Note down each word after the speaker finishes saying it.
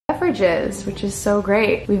beverages, which is so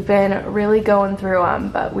great. We've been really going through them,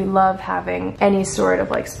 but we love having any sort of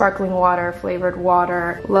like sparkling water, flavored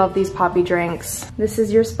water. Love these poppy drinks. This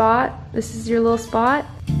is your spot? This is your little spot?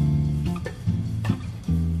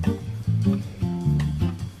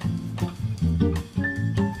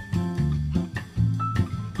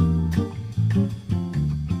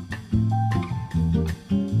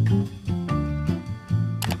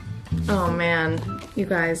 Oh man, you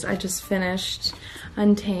guys, I just finished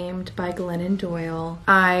Untamed by Glennon Doyle.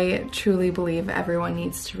 I truly believe everyone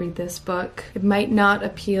needs to read this book. It might not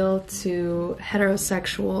appeal to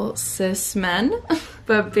heterosexual cis men,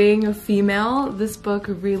 but being a female, this book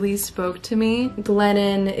really spoke to me.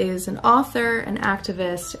 Glennon is an author, an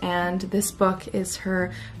activist, and this book is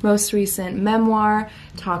her most recent memoir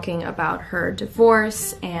talking about her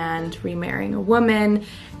divorce and remarrying a woman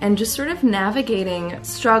and just sort of navigating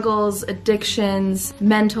struggles, addictions,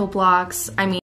 mental blocks. I mean,